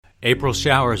April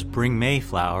showers bring May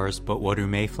flowers, but what do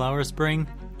May flowers bring?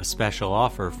 A special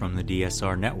offer from the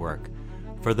DSR network.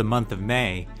 For the month of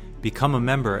May, become a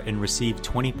member and receive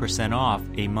 20% off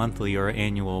a monthly or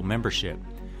annual membership.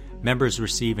 Members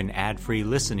receive an ad-free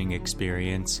listening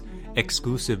experience,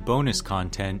 exclusive bonus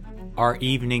content, our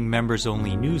evening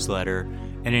members-only newsletter,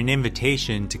 and an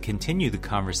invitation to continue the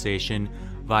conversation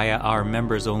via our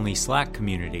members-only Slack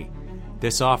community.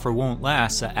 This offer won't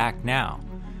last, so act now.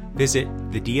 Visit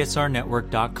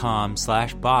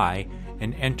thedsrnetwork.com/buy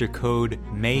and enter code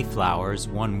MAYFLOWERS,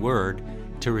 one word,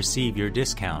 to receive your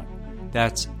discount.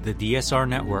 That's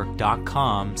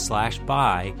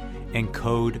thedsrnetwork.com/buy and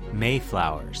code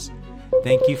MAYFLOWERS.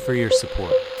 Thank you for your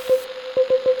support.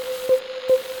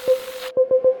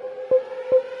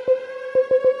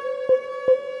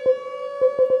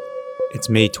 It's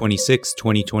May 26,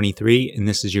 2023, and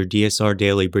this is your DSR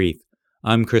Daily Brief.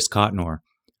 I'm Chris Cotnor.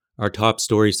 Our top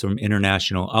stories from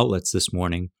international outlets this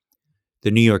morning.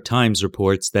 The New York Times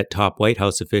reports that top White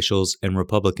House officials and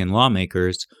Republican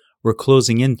lawmakers were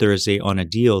closing in Thursday on a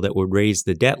deal that would raise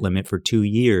the debt limit for 2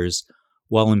 years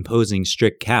while imposing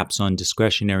strict caps on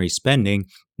discretionary spending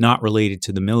not related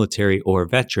to the military or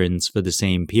veterans for the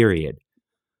same period.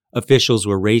 Officials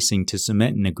were racing to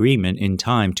cement an agreement in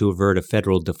time to avert a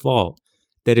federal default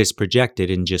that is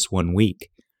projected in just 1 week.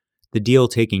 The deal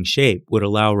taking shape would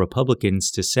allow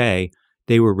Republicans to say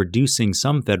they were reducing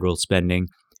some federal spending,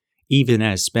 even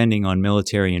as spending on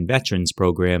military and veterans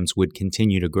programs would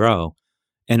continue to grow,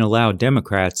 and allow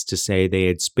Democrats to say they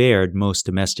had spared most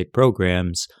domestic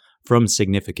programs from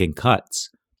significant cuts.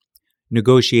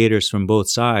 Negotiators from both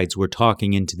sides were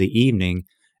talking into the evening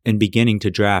and beginning to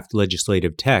draft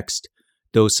legislative text,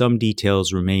 though some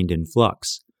details remained in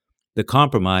flux. The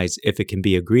compromise, if it can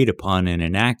be agreed upon and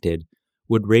enacted,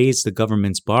 would raise the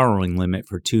government's borrowing limit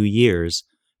for 2 years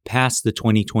past the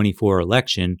 2024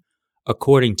 election,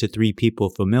 according to 3 people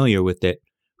familiar with it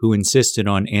who insisted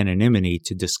on anonymity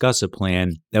to discuss a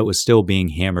plan that was still being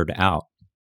hammered out.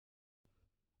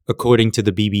 According to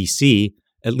the BBC,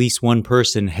 at least 1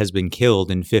 person has been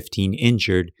killed and 15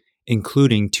 injured,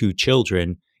 including 2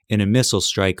 children, in a missile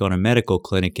strike on a medical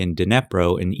clinic in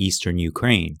Dnipro in eastern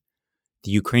Ukraine.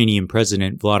 The Ukrainian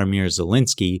President Volodymyr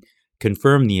Zelensky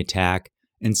confirmed the attack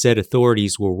and said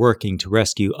authorities were working to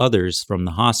rescue others from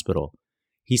the hospital.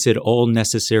 He said all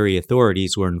necessary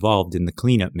authorities were involved in the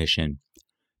cleanup mission.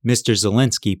 Mr.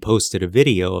 Zelensky posted a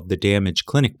video of the damaged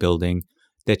clinic building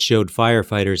that showed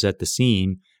firefighters at the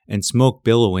scene and smoke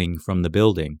billowing from the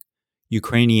building.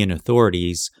 Ukrainian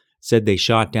authorities said they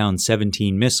shot down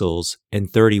 17 missiles and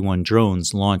 31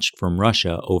 drones launched from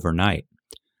Russia overnight.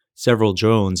 Several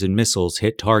drones and missiles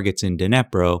hit targets in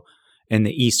Dnipro and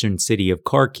the eastern city of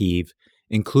Kharkiv,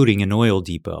 including an oil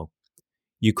depot.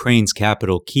 Ukraine's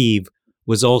capital, Kyiv,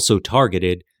 was also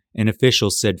targeted, and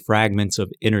officials said fragments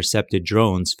of intercepted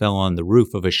drones fell on the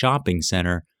roof of a shopping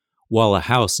center, while a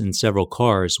house and several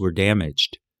cars were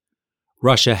damaged.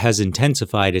 Russia has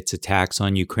intensified its attacks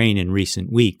on Ukraine in recent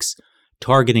weeks,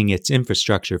 targeting its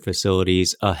infrastructure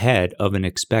facilities ahead of an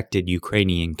expected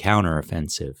Ukrainian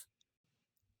counteroffensive.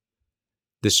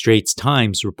 The Straits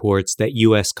Times reports that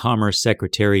U.S. Commerce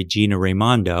Secretary Gina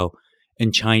Raimondo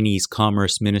and Chinese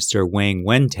Commerce Minister Wang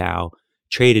Wentao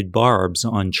traded barbs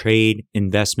on trade,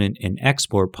 investment, and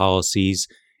export policies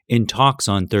in talks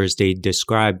on Thursday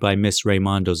described by Ms.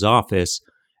 Raimondo's office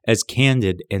as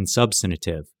candid and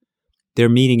substantive. Their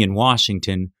meeting in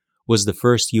Washington was the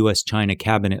first U.S.-China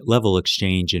cabinet-level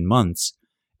exchange in months,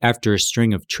 after a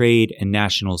string of trade and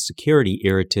national security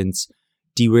irritants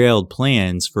derailed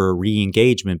plans for a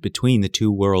re-engagement between the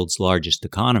 2 world's largest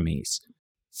economies.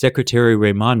 Secretary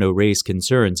Raimondo raised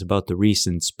concerns about the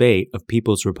recent spate of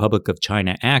People's Republic of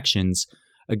China actions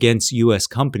against U.S.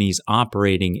 companies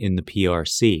operating in the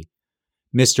PRC.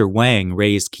 Mr. Wang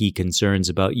raised key concerns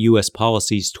about U.S.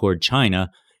 policies toward China,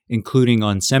 including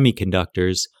on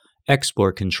semiconductors,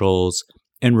 export controls,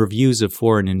 and reviews of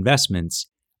foreign investments,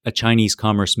 a Chinese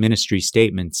Commerce Ministry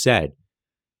statement said.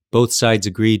 Both sides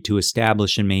agreed to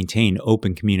establish and maintain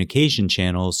open communication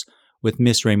channels, with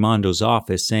Ms. Raimondo's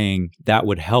office saying that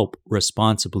would help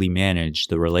responsibly manage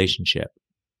the relationship.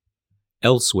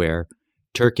 Elsewhere,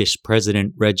 Turkish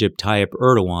President Recep Tayyip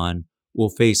Erdogan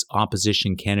will face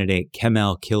opposition candidate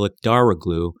Kemal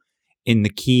Kılıçdaroğlu in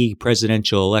the key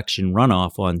presidential election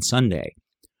runoff on Sunday.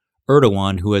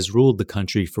 Erdogan, who has ruled the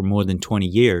country for more than 20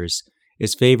 years,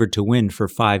 is favored to win for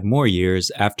 5 more years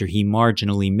after he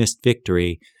marginally missed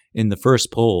victory in the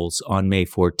first polls on May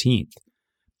 14th.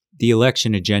 The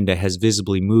election agenda has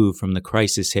visibly moved from the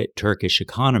crisis-hit Turkish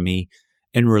economy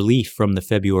and relief from the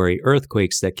February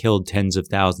earthquakes that killed tens of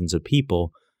thousands of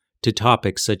people to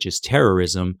topics such as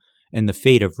terrorism and the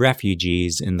fate of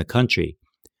refugees in the country.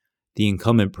 The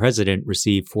incumbent president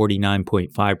received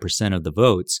 49.5% of the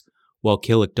votes, while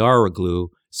Kılıçdaroğlu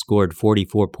scored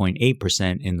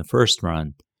 44.8% in the first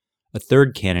run. A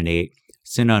third candidate,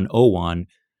 Sinan Oğan,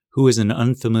 who is an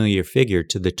unfamiliar figure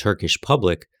to the Turkish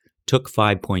public, took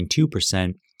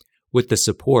 5.2% with the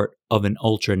support of an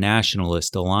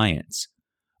ultra-nationalist alliance.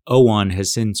 Oğan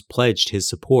has since pledged his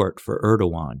support for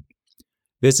Erdogan.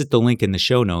 Visit the link in the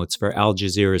show notes for Al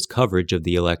Jazeera's coverage of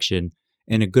the election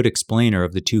and a good explainer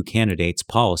of the two candidates'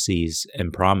 policies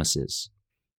and promises.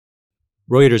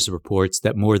 Reuters reports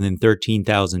that more than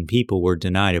 13,000 people were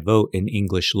denied a vote in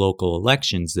English local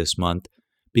elections this month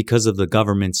because of the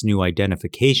government's new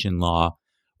identification law,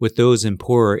 with those in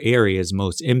poorer areas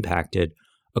most impacted,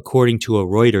 according to a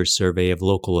Reuters survey of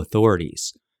local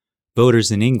authorities.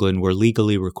 Voters in England were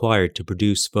legally required to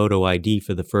produce photo ID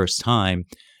for the first time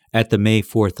at the May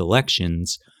 4th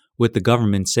elections, with the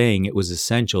government saying it was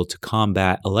essential to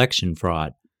combat election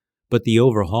fraud. But the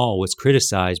overhaul was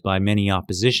criticized by many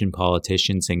opposition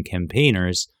politicians and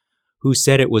campaigners who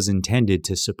said it was intended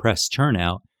to suppress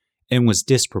turnout and was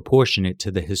disproportionate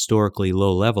to the historically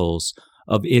low levels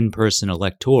of in-person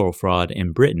electoral fraud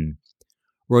in Britain.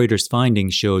 Reuters'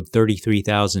 findings showed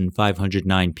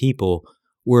 33,509 people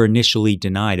were initially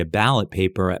denied a ballot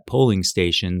paper at polling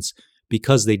stations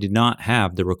because they did not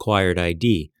have the required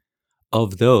ID.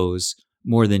 Of those,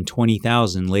 more than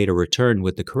 20,000 later returned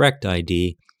with the correct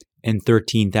ID, and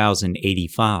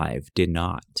 13,085 did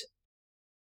not.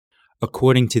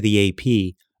 According to the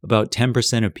AP, about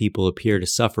 10% of people appear to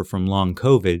suffer from long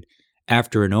COVID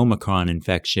after an Omicron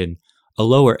infection, a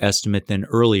lower estimate than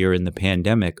earlier in the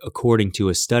pandemic, according to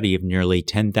a study of nearly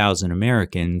 10,000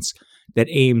 Americans that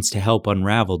aims to help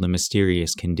unravel the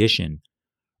mysterious condition.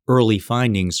 Early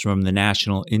findings from the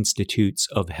National Institutes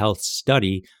of Health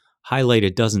study highlight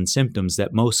a dozen symptoms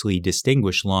that mostly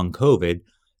distinguish long COVID,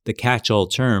 the catch-all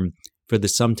term for the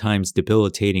sometimes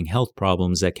debilitating health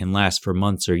problems that can last for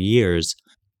months or years,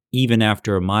 even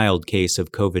after a mild case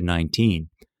of COVID-19.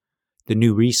 The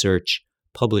new research,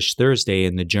 published Thursday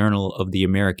in the Journal of the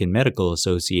American Medical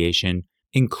Association,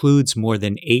 includes more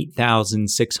than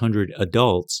 8,600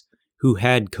 adults who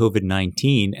had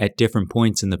COVID-19 at different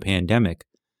points in the pandemic,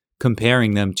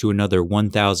 comparing them to another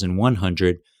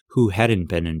 1,100 who hadn't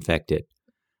been infected.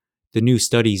 The new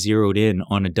study zeroed in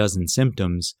on a dozen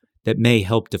symptoms that may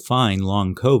help define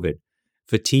long COVID: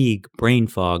 fatigue, brain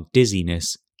fog,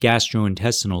 dizziness,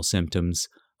 gastrointestinal symptoms,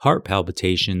 heart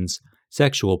palpitations,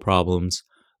 sexual problems,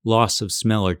 loss of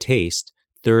smell or taste,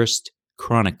 thirst,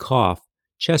 chronic cough,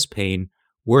 chest pain,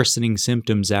 worsening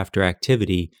symptoms after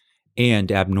activity,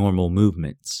 and abnormal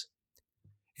movements.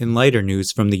 In lighter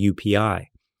news from the UPI,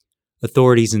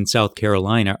 authorities in South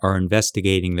Carolina are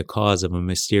investigating the cause of a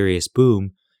mysterious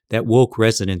boom that woke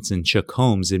residents and shook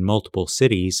homes in multiple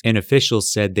cities, and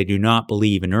officials said they do not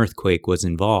believe an earthquake was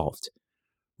involved.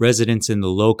 Residents in the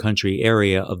Low Country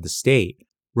area of the state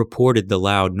reported the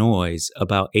loud noise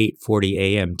about 8:40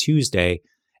 a.m. Tuesday,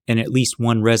 and at least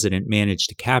one resident managed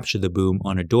to capture the boom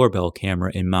on a doorbell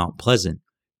camera in Mount Pleasant.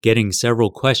 Getting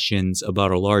several questions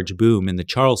about a large boom in the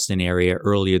Charleston area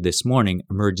earlier this morning,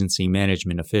 emergency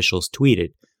management officials tweeted,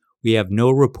 "We have no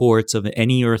reports of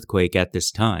any earthquake at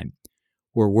this time.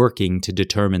 We're working to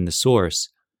determine the source."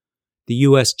 The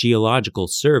U.S. Geological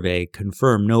Survey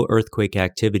confirmed no earthquake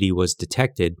activity was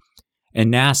detected,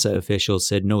 and NASA officials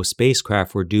said no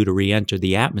spacecraft were due to re-enter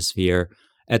the atmosphere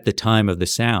at the time of the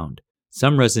sound.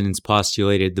 Some residents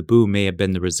postulated the boom may have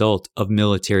been the result of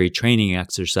military training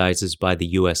exercises by the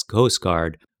U.S. Coast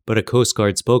Guard, but a Coast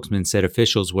Guard spokesman said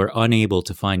officials were unable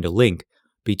to find a link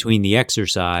between the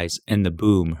exercise and the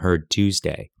boom heard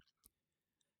Tuesday.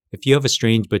 If you have a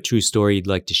strange but true story you'd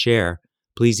like to share,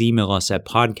 please email us at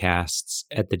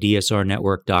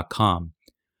podcasts@thedsrnetwork.com.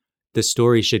 The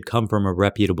story should come from a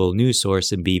reputable news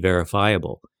source and be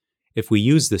verifiable. If we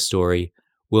use the story,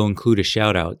 we'll include a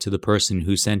shout-out to the person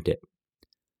who sent it.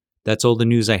 That's all the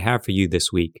news I have for you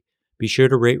this week. Be sure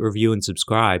to rate, review, and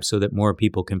subscribe so that more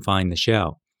people can find the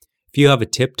show. If you have a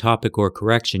tip, topic, or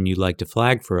correction you'd like to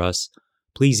flag for us,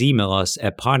 please email us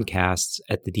at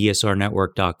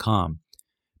podcasts@thedsrnetwork.com.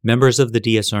 Members of the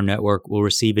DSR Network will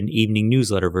receive an evening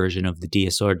newsletter version of the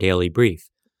DSR Daily Brief.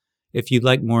 If you'd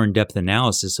like more in-depth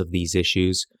analysis of these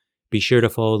issues, be sure to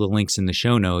follow the links in the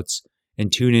show notes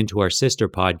and tune into our sister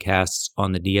podcasts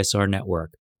on the DSR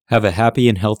Network. Have a happy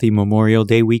and healthy Memorial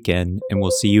Day weekend, and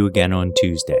we'll see you again on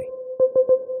Tuesday.